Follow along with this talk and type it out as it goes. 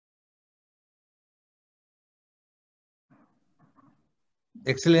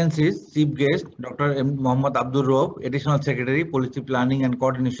Excellencies, Chief Guest, Dr. M. Mohammad Abdul Rauf, Additional Secretary, Policy Planning and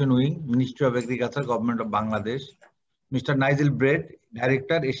Coordination Wing, Ministry of Agriculture, Government of Bangladesh. Mr. Nigel Braid,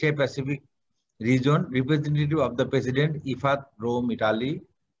 Director, Asia Pacific Region, Representative of the President, IFAD, Rome, Italy.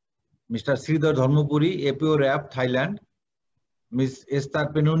 Mr. Sridhar Dharmapuri, APO RAP, Thailand. Ms. Esther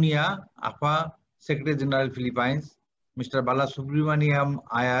Penunia, AFA, Secretary General, Philippines. Mr. Balasubramaniam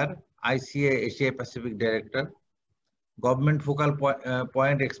Iyer, ICA Asia Pacific Director. Government focal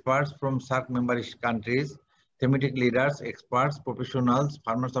point experts from SAARC member countries, thematic leaders, experts, professionals,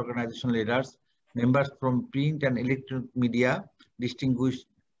 farmers organization leaders, members from print and electronic media, distinguished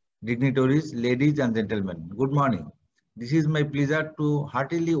dignitaries, ladies and gentlemen. Good morning. This is my pleasure to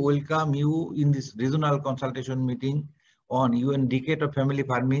heartily welcome you in this regional consultation meeting on UN Decade of Family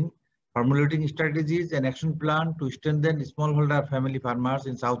Farming, formulating strategies and action plan to strengthen smallholder family farmers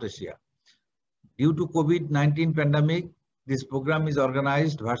in South Asia. Due to COVID-19 pandemic, this program is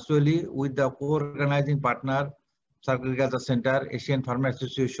organized virtually with the co-organizing partner, SAARC Agriculture Center, Asian Farmer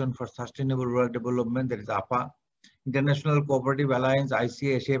Association for Sustainable Rural Development, that is AFA, International Cooperative Alliance,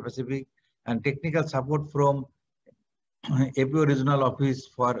 ICA Asia Pacific, and technical support from APO Regional Office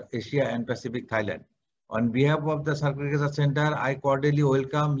for Asia and Pacific, Thailand. On behalf of the SAARC Agriculture Center, I cordially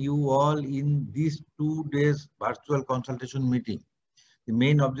welcome you all in this 2 days virtual consultation meeting. The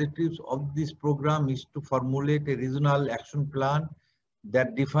main objectives of this program is to formulate a regional action plan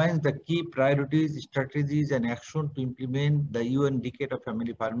that defines the key priorities, strategies, and action to implement the UN Decade of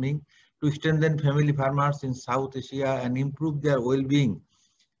Family Farming to strengthen family farmers in South Asia and improve their well-being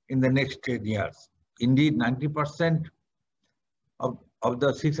in the next 10 years. Indeed, 90% of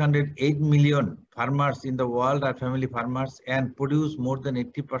the 608 million farmers in the world are family farmers and produce more than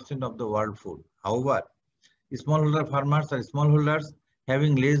 80% of the world food. However, smallholder farmers are smallholders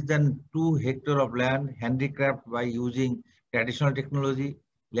having less than 2 hectares of land, handicraft by using traditional technology,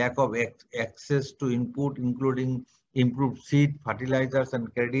 lack of access to input including improved seed, fertilizers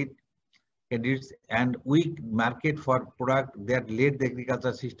and credits, and weak market for product that led the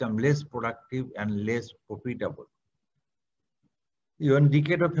agriculture system less productive and less profitable. UN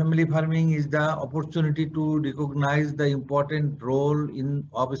Decade of Family Farming is the opportunity to recognize the important role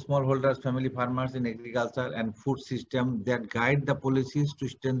of smallholders, family farmers in agriculture and food system that guide the policies to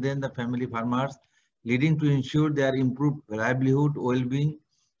strengthen the family farmers, leading to ensure their improved livelihood, well-being,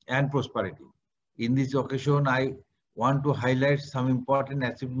 and prosperity. In this occasion, I want to highlight some important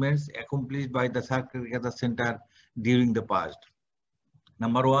achievements accomplished by the SAARC Agriculture Center during the past.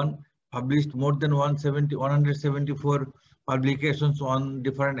 Number one, published more than 174 publications on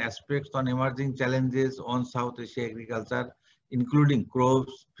different aspects on emerging challenges on South Asia agriculture, including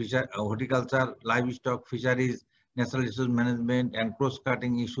crops, horticulture, livestock, fisheries, natural resource management, and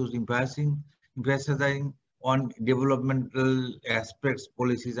cross-cutting issues, emphasizing on developmental aspects,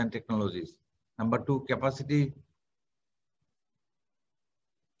 policies, and technologies. Number two, capacity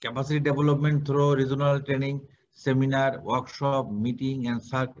development through regional training, seminar, workshop, meeting, and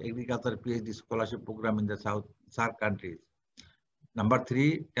SAARC Agriculture PhD scholarship program in the SAARC countries. Number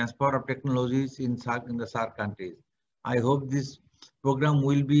three, transfer of technologies in the SAARC countries. I hope this program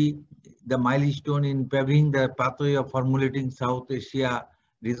will be the milestone in paving the pathway of formulating South Asia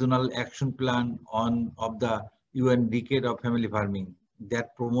regional action plan of the UN Decade of Family Farming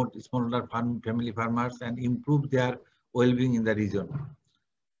that promote smallholder family farmers and improve their well-being in the region.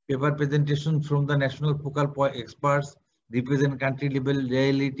 Paper presentation from the national focal point experts represent country-level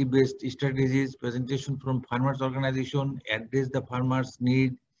reality-based strategies, presentation from farmers' organization, address the farmers'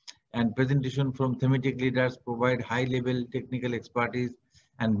 need, and presentation from thematic leaders provide high-level technical expertise,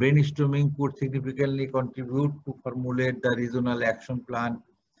 and brainstorming could significantly contribute to formulate the regional action plan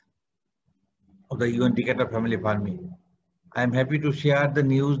of the UN Decade of Family Farming. I am happy to share the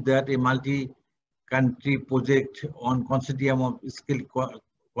news that a multi-country project on consortium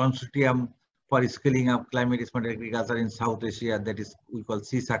for scaling up climate smart agriculture in South Asia, that is we call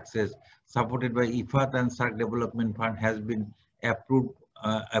C-Success, supported by IFAD and SAARC Development Fund, has been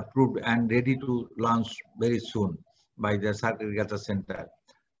approved and ready to launch very soon by the SAARC Agriculture Center.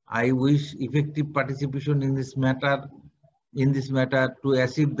 I wish effective participation in this matter to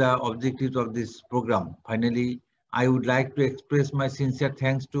achieve the objectives of this program. Finally, I would like to express my sincere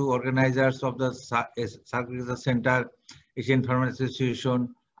thanks to organizers of the SAARC Agriculture Center, Asian Farmer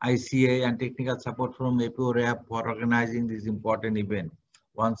Association, ICA, and technical support from APO RAP for organizing this important event.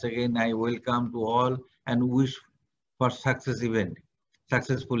 Once again, I welcome to all and wish for successful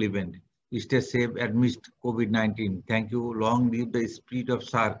event. Stay safe amidst COVID-19. Thank you. Long live the spirit of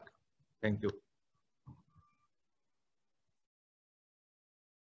SAARC. Thank you.